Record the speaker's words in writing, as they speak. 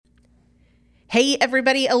Hey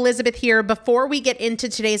everybody, Elizabeth here. Before we get into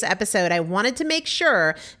today's episode, I wanted to make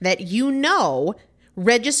sure that you know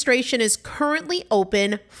registration is currently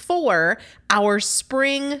open for our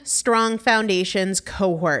Spring Strong Foundations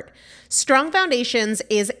cohort. Strong Foundations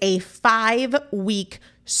is a 5-week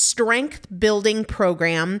strength building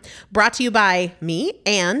program brought to you by me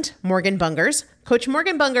and Morgan Bungers. Coach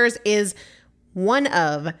Morgan Bungers is one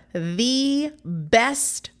of the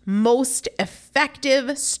best, most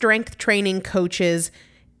effective strength training coaches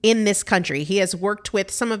in this country. He has worked with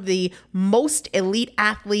some of the most elite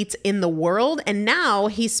athletes in the world, and now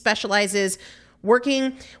he specializes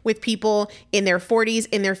working with people in their 40s,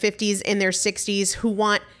 in their 50s, in their 60s who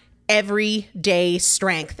want everyday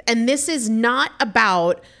strength. And this is not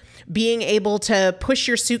about being able to push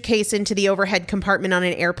your suitcase into the overhead compartment on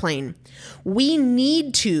an airplane. We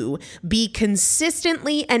need to be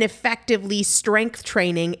consistently and effectively strength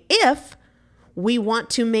training if we want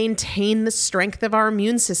to maintain the strength of our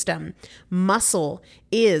immune system. Muscle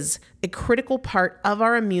is a critical part of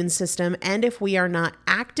our immune system, and if we are not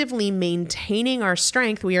actively maintaining our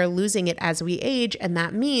strength, we are losing it as we age, and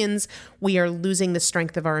that means we are losing the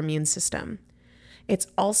strength of our immune system. It's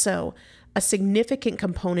also a significant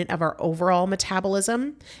component of our overall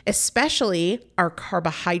metabolism, especially our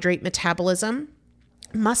carbohydrate metabolism.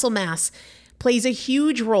 Muscle mass plays a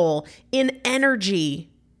huge role in energy,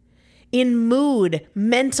 in mood,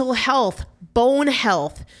 mental health, bone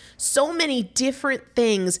health, so many different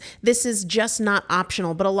things. This is just not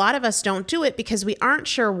optional, but a lot of us don't do it because we aren't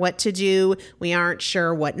sure what to do. We aren't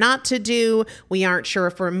sure what not to do. We aren't sure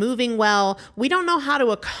if we're moving well. We don't know how to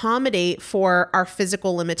accommodate for our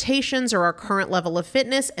physical limitations or our current level of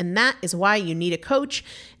fitness, and that is why you need a coach,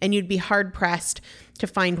 and you'd be hard-pressed to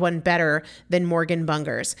find one better than Morgan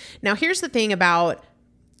Bungers. Now, here's the thing about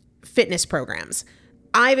fitness programs.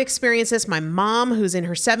 I've experienced this. My mom, who's in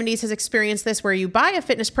her 70s, has experienced this, where you buy a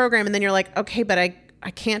fitness program and then you're like, okay, but I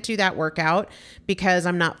can't do that workout because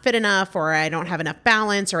I'm not fit enough, or I don't have enough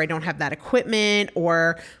balance, or I don't have that equipment,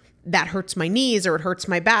 or that hurts my knees, or it hurts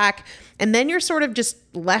my back. And then you're sort of just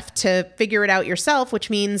left to figure it out yourself, which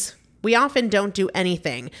means we often don't do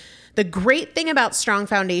anything. The great thing about Strong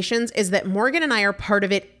Foundations is that Morgan and I are part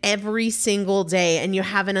of it every single day, and you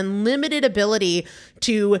have an unlimited ability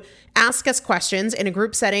to ask us questions in a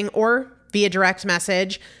group setting or via direct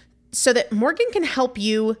message so that Morgan can help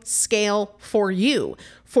you scale for you,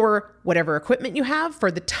 for whatever equipment you have, for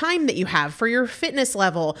the time that you have, for your fitness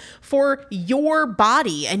level, for your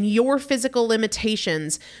body and your physical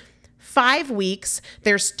limitations. 5 weeks,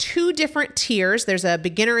 there's 2 different tiers. There's a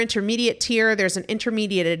beginner intermediate tier. There's an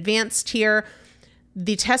intermediate advanced tier.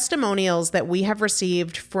 The testimonials that we have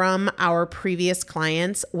received from our previous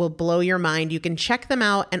clients will blow your mind. You can check them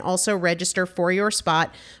out and also register for your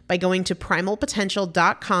spot by going to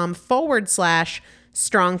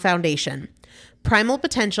primalpotential.com/strong foundation.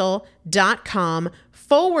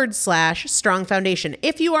 primalpotential.com/strong foundation.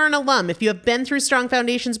 If you are an alum, if you have been through Strong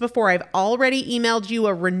Foundations before, I've already emailed you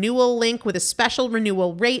a renewal link with a special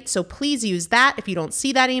renewal rate, so please use that. If you don't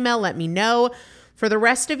see that email, let me know. For the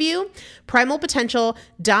rest of you,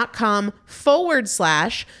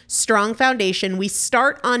 primalpotential.com/strong foundation. We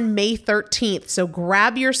start on May 13th, so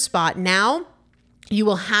grab your spot now. You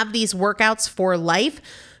will have these workouts for life.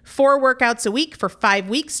 4 workouts a week for 5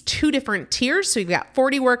 weeks, 2 different tiers. So you've got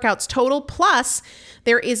 40 workouts total. Plus,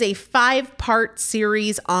 there is a 5-part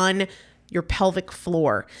series on your pelvic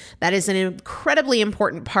floor. That is an incredibly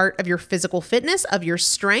important part of your physical fitness, of your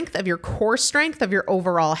strength, of your core strength, of your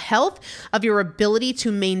overall health, of your ability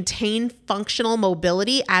to maintain functional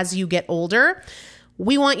mobility as you get older.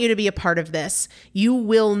 We want you to be a part of this. You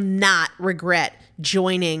will not regret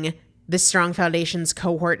joining the Strong Foundations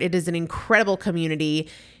cohort. It is an incredible community.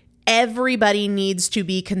 Everybody needs to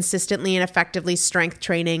be consistently and effectively strength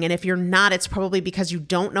training. And if you're not, it's probably because you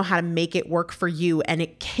don't know how to make it work for you. And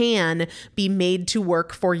it can be made to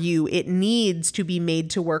work for you. It needs to be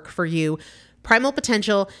made to work for you.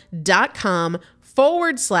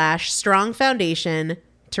 primalpotential.com/strong foundation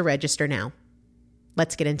to register now.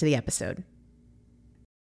 Let's get into the episode.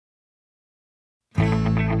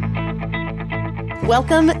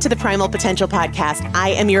 Welcome to the Primal Potential Podcast.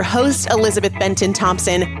 I am your host, Elizabeth Benton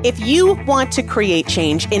Thompson. If you want to create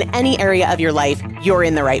change in any area of your life, you're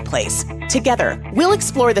in the right place. Together, we'll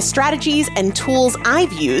explore the strategies and tools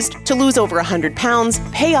I've used to lose over 100 pounds,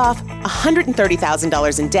 pay off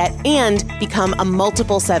 $130,000 in debt, and become a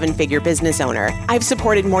multiple seven-figure business owner. I've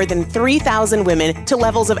supported more than 3,000 women to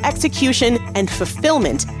levels of execution and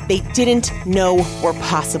fulfillment they didn't know were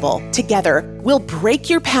possible. Together, we'll break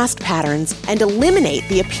your past patterns and eliminate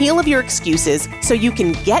the appeal of your excuses so you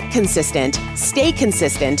can get consistent, stay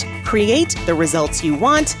consistent, create the results you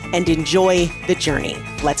want, and enjoy the journey.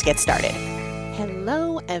 Let's get started.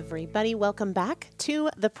 Hello, everybody. Welcome back to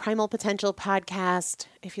the Primal Potential Podcast.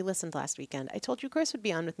 If you listened last weekend, I told you Chris would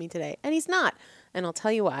be on with me today, and he's not. And I'll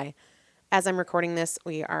tell you why. As I'm recording this,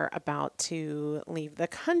 we are about to leave the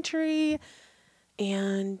country,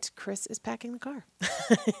 and Chris is packing the car.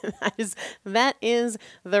 That is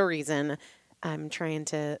the reason. I'm trying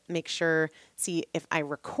to make sure, see, if I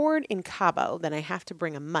record in Cabo, then I have to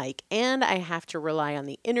bring a mic and I have to rely on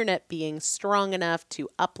the internet being strong enough to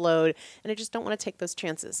upload. And I just don't want to take those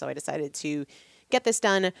chances. So I decided to get this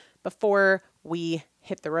done before we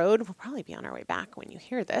hit the road. We'll probably be on our way back when you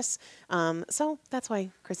hear this. So that's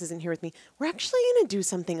why Chris isn't here with me. We're actually going to do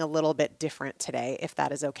something a little bit different today, if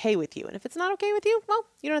that is okay with you. And if it's not okay with you, well,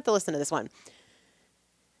 you don't have to listen to this one.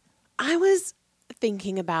 I was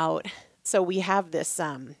thinking about... So we have this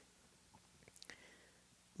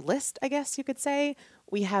list, I guess you could say.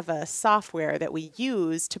 We have a software that we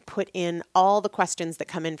use to put in all the questions that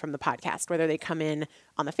come in from the podcast, whether they come in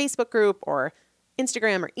on the Facebook group or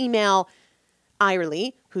Instagram or email.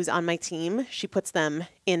 Irely, who's on my team, she puts them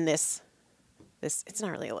in this, it's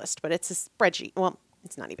not really a list, but it's a spreadsheet. Well,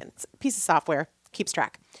 it's not even. It's a piece of software, keeps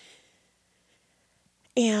track.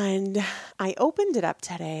 And I opened it up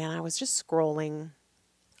today and I was just scrolling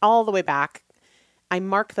all the way back. I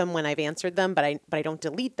mark them when I've answered them, but I don't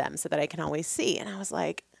delete them so that I can always see. And I was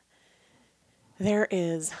like, there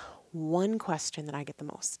is one question that I get the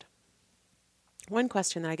most. One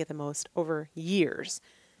question that I get the most over years.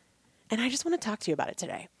 And I just want to talk to you about it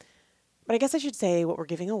today. But I guess I should say what we're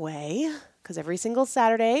giving away, because every single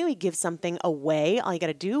Saturday we give something away. All you got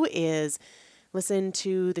to do is listen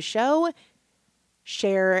to the show,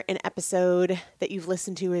 share an episode that you've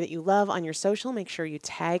listened to or that you love on your social. Make sure you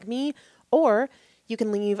tag me, or you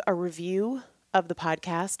can leave a review of the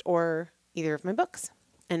podcast or either of my books,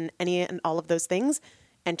 and any and all of those things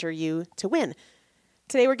enter you to win.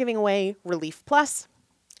 Today we're giving away Relief Plus.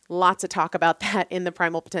 Lots of talk about that in the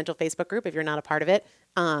Primal Potential Facebook group. If you're not a part of it,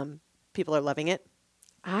 people are loving it.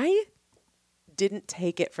 I didn't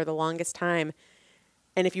take it for the longest time.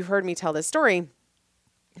 And if you've heard me tell this story,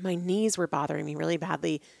 my knees were bothering me really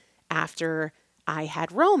badly after I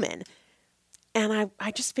had Roman. And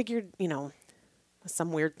I just figured,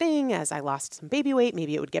 some weird thing, as I lost some baby weight,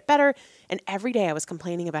 maybe it would get better. And every day I was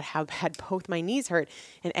complaining about how bad both my knees hurt.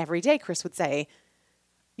 And every day Chris would say,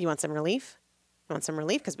 you want some relief? You want some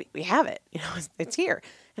relief? Because we have it. It's here.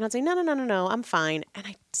 And I'd say, no, I'm fine.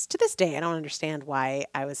 And to this day, I don't understand why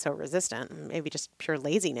I was so resistant. Maybe just pure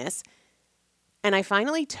laziness. And I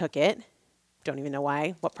finally took it. Don't even know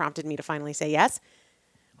why, what prompted me to finally say yes.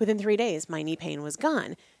 Within 3 days, my knee pain was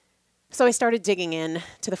gone. So I started digging in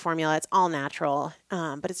to the formula. It's all natural,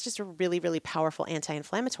 but it's just a really, really powerful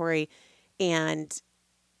anti-inflammatory, and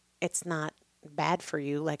it's not bad for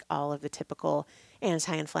you like all of the typical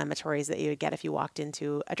anti-inflammatories that you would get if you walked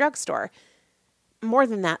into a drugstore. More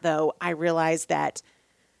than that, though, I realized that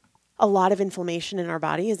a lot of inflammation in our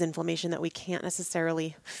body is inflammation that we can't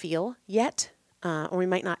necessarily feel yet. Or we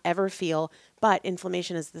might not ever feel, but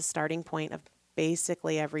inflammation is the starting point of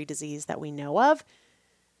basically every disease that we know of.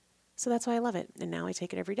 So that's why I love it. And now I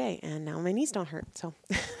take it every day, and now my knees don't hurt. So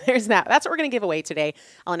there's that. That's what we're going to give away today.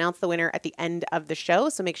 I'll announce the winner at the end of the show,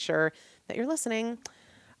 so make sure that you're listening.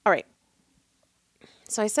 All right.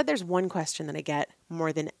 So I said there's one question that I get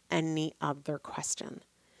more than any other question,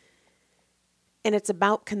 and it's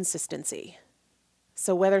about consistency.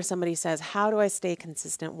 So whether somebody says, how do I stay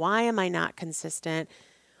consistent? Why am I not consistent?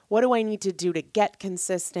 What do I need to do to get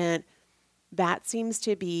consistent? That seems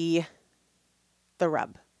to be the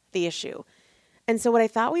rub, the issue. And so what I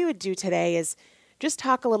thought we would do today is just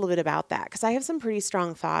talk a little bit about that, because I have some pretty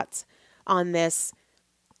strong thoughts on this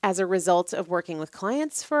as a result of working with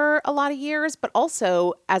clients for a lot of years, but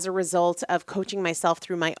also as a result of coaching myself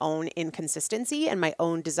through my own inconsistency and my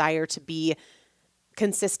own desire to be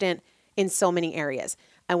consistent in so many areas.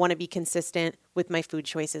 I want to be consistent with my food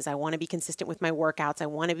choices. I want to be consistent with my workouts. I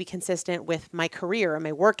want to be consistent with my career and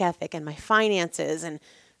my work ethic and my finances and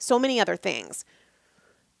so many other things.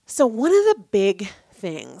 So one of the big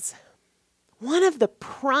things, one of the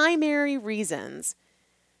primary reasons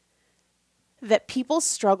that people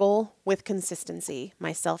struggle with consistency,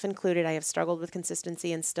 myself included. I have struggled with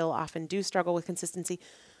consistency and still often do struggle with consistency.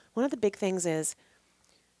 One of the big things is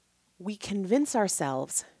we convince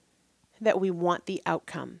ourselves that we want the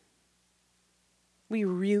outcome. We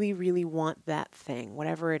really, really want that thing,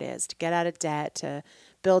 whatever it is, to get out of debt, to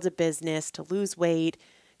build a business, to lose weight,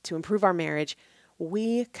 to improve our marriage.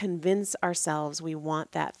 We convince ourselves we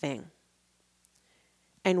want that thing.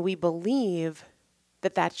 And we believe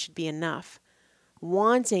that that should be enough.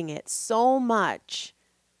 Wanting it so much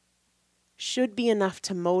should be enough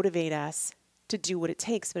to motivate us to do what it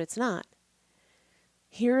takes, but it's not.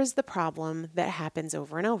 Here is the problem that happens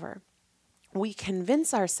over and over. We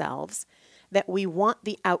convince ourselves that we want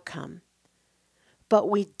the outcome, but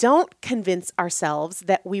we don't convince ourselves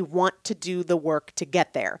that we want to do the work to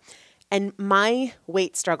get there. And my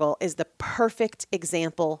weight struggle is the perfect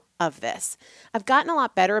example of this. I've gotten a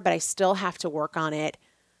lot better, but I still have to work on it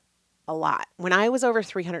a lot. When I was over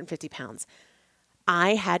 350 pounds,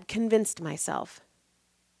 I had convinced myself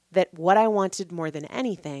that what I wanted more than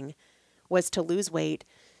anything was to lose weight,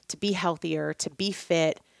 to be healthier, to be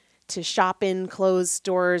fit, to shop in clothes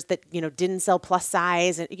stores that, didn't sell plus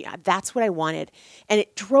size. And that's what I wanted. And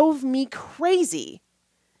it drove me crazy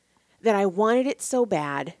that I wanted it so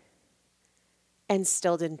bad and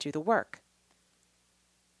still didn't do the work.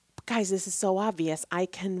 But guys, this is so obvious. I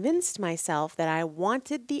convinced myself that I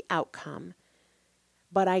wanted the outcome,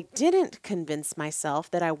 but I didn't convince myself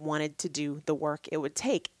that I wanted to do the work it would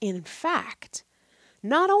take. In fact,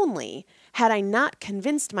 not only had I not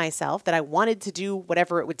convinced myself that I wanted to do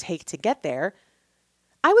whatever it would take to get there,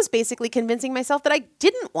 I was basically convincing myself that I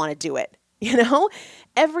didn't want to do it,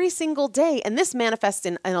 every single day. And this manifests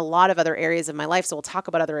in a lot of other areas of my life. So we'll talk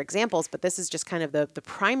about other examples, but this is just kind of the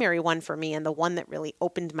primary one for me and the one that really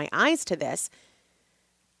opened my eyes to this.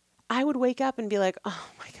 I would wake up and be like, oh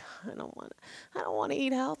my God, I don't want to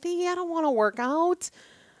eat healthy. I don't want to work out.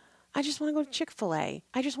 I just want to go to Chick-fil-A.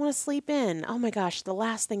 I just want to sleep in. Oh my gosh, the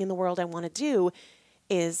last thing in the world I want to do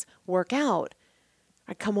is work out.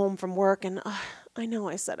 I come home from work and I know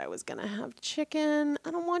I said I was going to have chicken.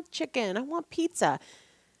 I don't want chicken. I want pizza.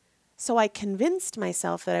 So I convinced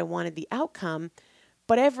myself that I wanted the outcome,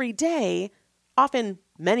 but every day, often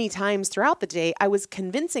many times throughout the day, I was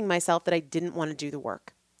convincing myself that I didn't want to do the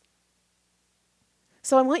work.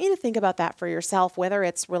 So I want you to think about that for yourself, whether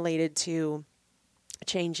it's related to a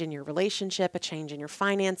change in your relationship, a change in your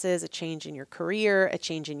finances, a change in your career, a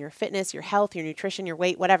change in your fitness, your health, your nutrition, your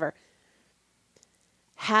weight, whatever.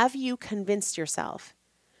 Have you convinced yourself?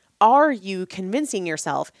 Are you convincing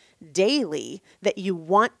yourself daily that you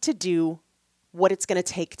want to do what it's going to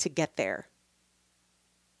take to get there?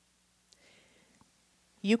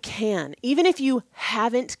 You can, even if you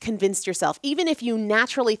haven't convinced yourself, even if you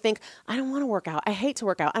naturally think, I don't want to work out. I hate to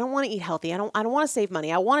work out. I don't want to eat healthy. I don't want to save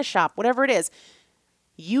money. I want to shop, whatever it is.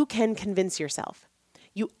 You can convince yourself.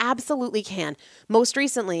 You absolutely can. Most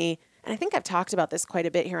recently, and I think I've talked about this quite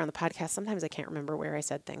a bit here on the podcast. Sometimes I can't remember where I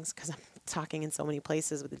said things because I'm talking in so many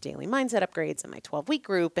places with the daily mindset upgrades and my 12-week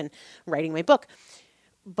group and writing my book.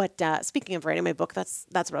 But speaking of writing my book, that's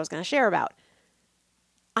what I was going to share about.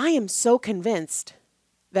 I am so convinced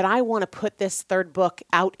that I want to put this third book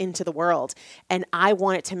out into the world and I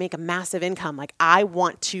want it to make a massive income. Like I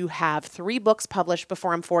want to have 3 books published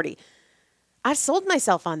before I'm 40. I've sold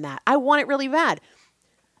myself on that. I want it really bad.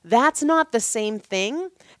 That's not the same thing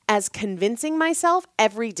as convincing myself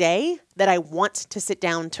every day that I want to sit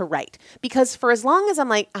down to write. Because for as long as I'm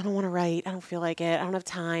like, I don't want to write, I don't feel like it, I don't have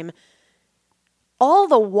time, all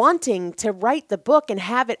the wanting to write the book and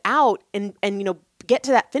have it out and get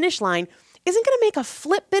to that finish line isn't going to make a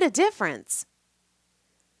flip bit of difference.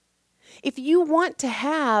 If you want to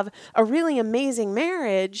have a really amazing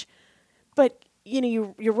marriage, but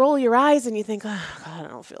you roll your eyes and you think, oh God, I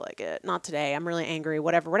don't feel like it. Not today. I'm really angry,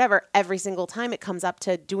 whatever. Every single time it comes up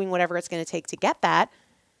to doing whatever it's going to take to get that,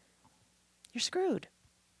 you're screwed.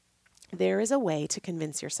 There is a way to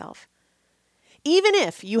convince yourself. Even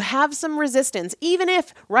if you have some resistance, even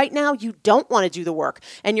if right now you don't want to do the work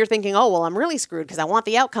and you're thinking, oh, well, I'm really screwed because I want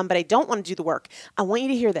the outcome, but I don't want to do the work. I want you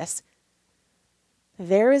to hear this.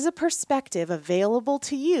 There is a perspective available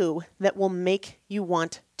to you that will make you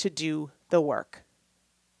want to do the work.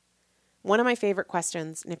 One of my favorite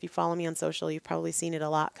questions, and if you follow me on social, you've probably seen it a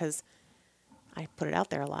lot because I put it out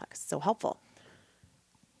there a lot because it's so helpful.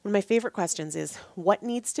 One of my favorite questions is, what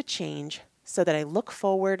needs to change so that I look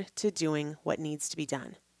forward to doing what needs to be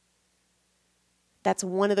done? That's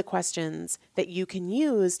one of the questions that you can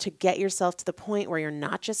use to get yourself to the point where you're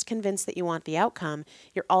not just convinced that you want the outcome,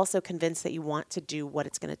 you're also convinced that you want to do what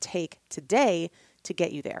it's going to take today to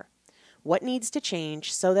get you there. what needs to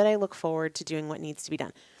change so that I look forward to doing what needs to be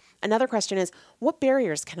done. Another question is, what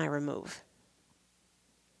barriers can I remove?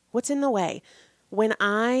 What's in the way? When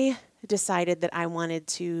I decided that I wanted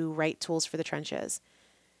to write Tools for the Trenches,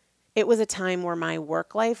 it was a time where my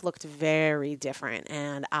work life looked very different,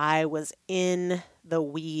 and I was in the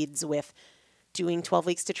weeds with doing 12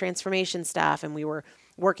 Weeks to Transformation stuff, and we were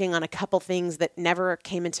working on a couple things that never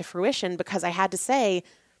came into fruition because I had to say,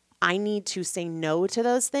 I need to say no to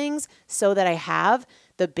those things so that I have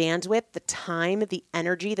the bandwidth, the time, the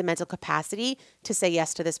energy, the mental capacity to say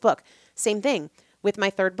yes to this book. Same thing with my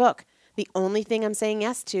third book. The only thing I'm saying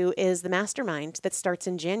yes to is the mastermind that starts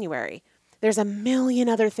in January. There's a million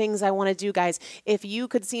other things I want to do, guys. If you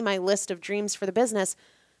could see my list of dreams for the business,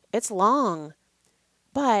 it's long.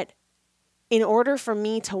 But in order for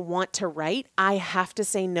me to want to write, I have to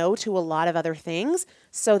say no to a lot of other things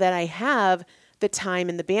so that I have the time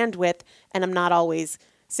and the bandwidth, and I'm not always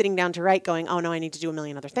sitting down to write going, oh no, I need to do a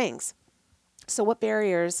million other things. So what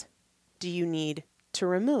barriers do you need to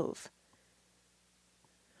remove?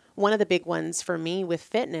 One of the big ones for me with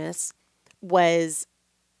fitness was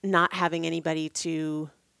not having anybody to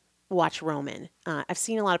watch Roman. I've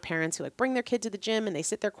seen a lot of parents who bring their kid to the gym and they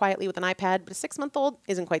sit there quietly with an iPad, but a 6-month-old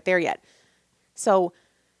isn't quite there yet. So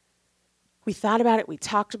we thought about it, we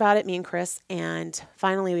talked about it, me and Chris, and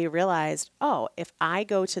finally we realized, if I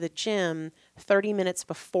go to the gym 30 minutes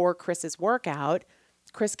before Chris's workout,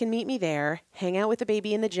 Chris can meet me there, hang out with the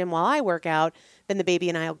baby in the gym while I work out, then the baby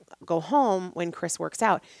and I'll go home when Chris works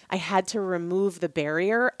out. I had to remove the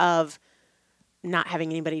barrier of not having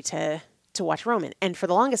anybody to watch Roman. And for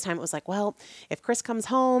the longest time, it was like, well, if Chris comes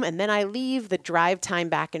home and then I leave, the drive time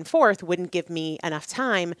back and forth wouldn't give me enough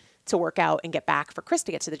time to work out and get back for Chris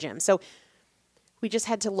to get to the gym. So we just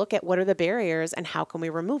had to look at what are the barriers and how can we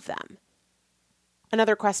remove them.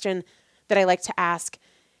 Another question that I like to ask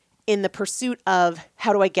in the pursuit of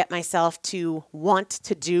how do I get myself to want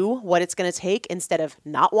to do what it's going to take instead of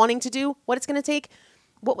not wanting to do what it's going to take,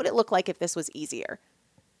 what would it look like if this was easier?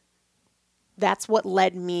 That's what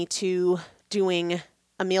led me to doing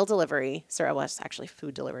a meal delivery. Sorry, well, it's actually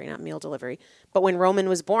food delivery, not meal delivery. But when Roman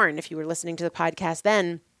was born, if you were listening to the podcast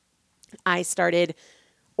then, I started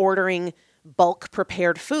ordering bulk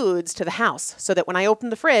prepared foods to the house so that when I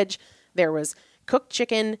opened the fridge, there was cooked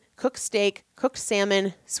chicken, cooked steak, cooked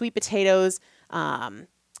salmon, sweet potatoes,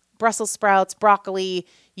 Brussels sprouts, broccoli,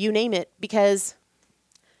 you name it, because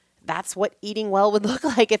that's what eating well would look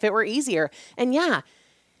like if it were easier. And yeah,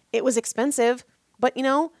 it was expensive, but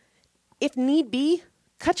if need be,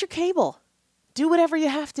 cut your cable. Do whatever you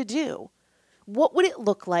have to do. What would it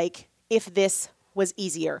look like if this was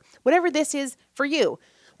easier? Whatever this is for you,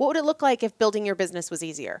 what would it look like if building your business was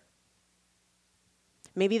easier?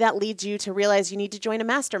 Maybe that leads you to realize you need to join a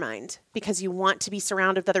mastermind because you want to be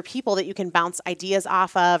surrounded with other people that you can bounce ideas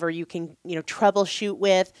off of or you can, troubleshoot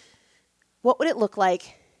with. What would it look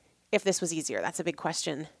like if this was easier? That's a big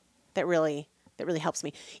question that really helps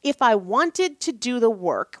me. If I wanted to do the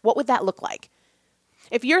work, what would that look like?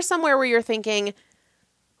 If you're somewhere where you're thinking,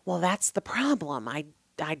 well, that's the problem. I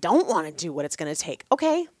don't want to do what it's going to take.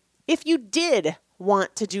 Okay. If you did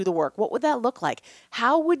want to do the work, what would that look like?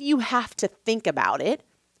 How would you have to think about it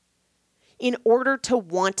in order to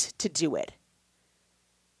want to do it?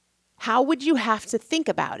 How would you have to think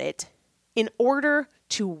about it in order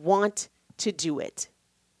to want to do it?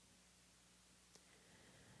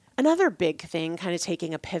 Another big thing, kind of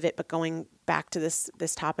taking a pivot, but going back to this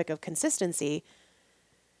topic of consistency,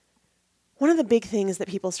 one of the big things that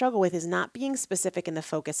people struggle with is not being specific in the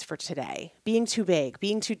focus for today, being too vague,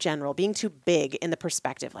 being too general, being too big in the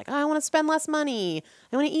perspective. Like, I want to spend less money.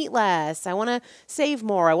 I want to eat less. I want to save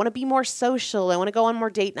more. I want to be more social. I want to go on more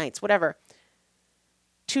date nights, whatever.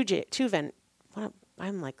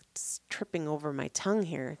 I'm like tripping over my tongue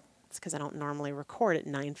here. It's because I don't normally record at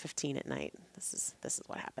 9:15 at night. This is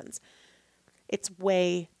what happens. It's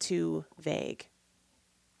way too vague.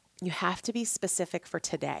 You have to be specific for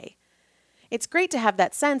today. It's great to have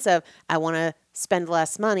that sense of, I want to spend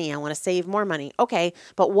less money. I want to save more money. Okay,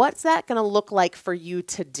 but what's that going to look like for you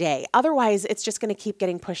today? Otherwise, it's just going to keep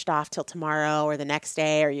getting pushed off till tomorrow or the next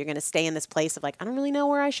day, or you're going to stay in this place of like, I don't really know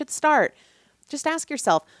where I should start. Just ask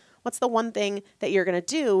yourself, what's the one thing that you're going to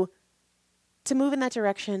do to move in that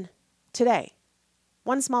direction today?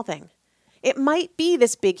 One small thing. It might be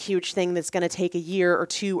this big, huge thing that's going to take a year or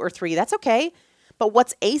 2 or 3. That's okay. But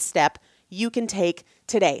what's a step you can take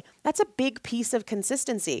today? That's a big piece of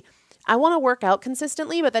consistency. I want to work out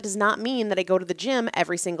consistently, but that does not mean that I go to the gym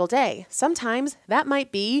every single day. Sometimes that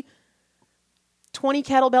might be 20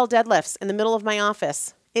 kettlebell deadlifts in the middle of my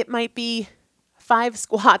office. It might be 5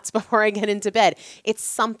 squats before I get into bed. It's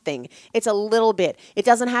something. It's a little bit. It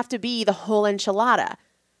doesn't have to be the whole enchilada.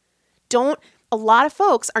 A lot of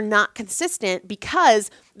folks are not consistent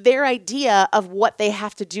because their idea of what they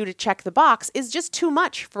have to do to check the box is just too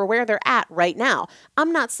much for where they're at right now.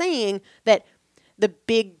 I'm not saying that the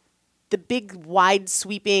big wide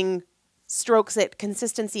sweeping strokes at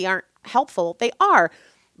consistency aren't helpful. They are.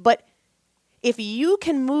 But if you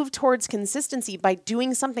can move towards consistency by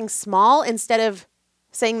doing something small instead of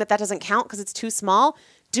saying that doesn't count because it's too small,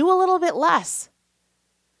 do a little bit less.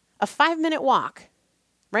 A 5-minute walk,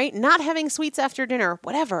 right? Not having sweets after dinner,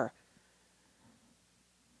 whatever.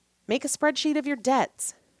 Make a spreadsheet of your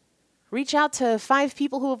debts. Reach out to 5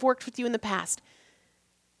 people who have worked with you in the past.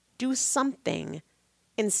 Do something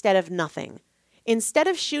instead of nothing. Instead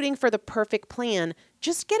of shooting for the perfect plan,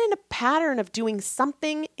 just get in a pattern of doing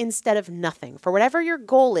something instead of nothing. For whatever your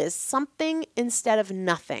goal is, something instead of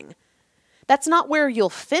nothing. That's not where you'll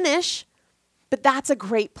finish, but that's a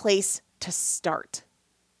great place to start.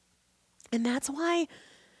 And that's why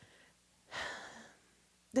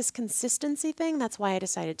this consistency thing, that's why I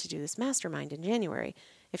decided to do this mastermind in January.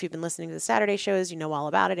 If you've been listening to the Saturday shows, you know all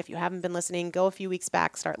about it. If you haven't been listening, go a few weeks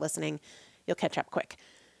back, start listening. You'll catch up quick.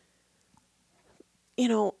 You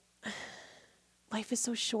know, life is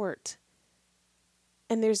so short.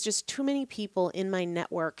 And there's just too many people in my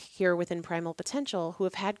network here within Primal Potential who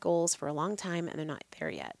have had goals for a long time and they're not there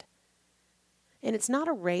yet. And it's not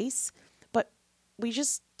a race, but we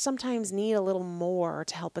just sometimes need a little more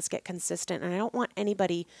to help us get consistent. And I don't want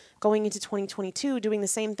anybody going into 2022 doing the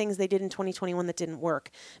same things they did in 2021 that didn't work,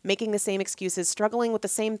 making the same excuses, struggling with the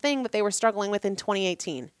same thing that they were struggling with in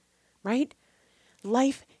 2018, right?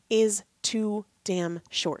 Life is too damn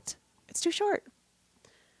short. It's too short.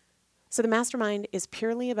 So the mastermind is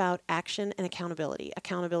purely about action and accountability.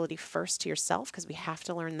 Accountability first to yourself, because we have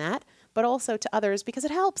to learn that, but also to others because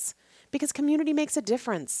it helps, because community makes a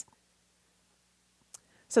difference.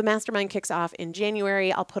 So the mastermind kicks off in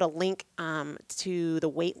January. I'll put a link to the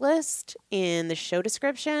wait list in the show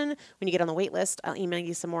description. When you get on the wait list, I'll email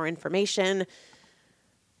you some more information.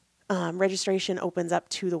 Registration opens up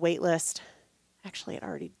to the wait list. Actually, it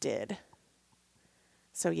already did.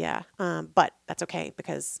 So yeah, but that's okay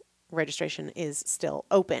because registration is still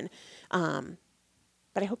open.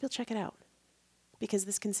 But I hope you'll check it out because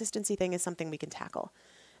this consistency thing is something we can tackle.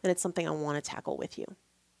 And it's something I want to tackle with you.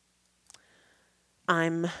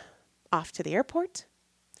 I'm off to the airport,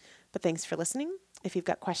 but thanks for listening. If you've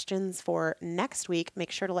got questions for next week,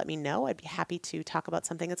 make sure to let me know. I'd be happy to talk about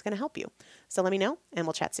something that's going to help you. So let me know and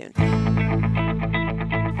we'll chat soon.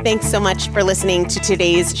 Thanks so much for listening to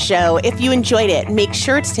today's show. If you enjoyed it, make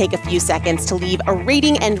sure to take a few seconds to leave a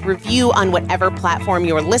rating and review on whatever platform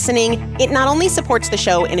you're listening. It not only supports the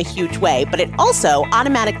show in a huge way, but it also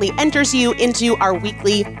automatically enters you into our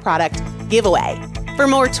weekly product giveaway. For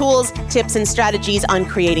more tools, tips, and strategies on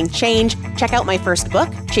creating change, check out my first book,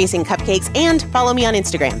 Chasing Cupcakes, and follow me on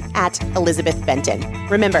Instagram @Elizabeth Benton.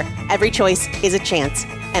 Remember, every choice is a chance,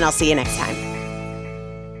 and I'll see you next time.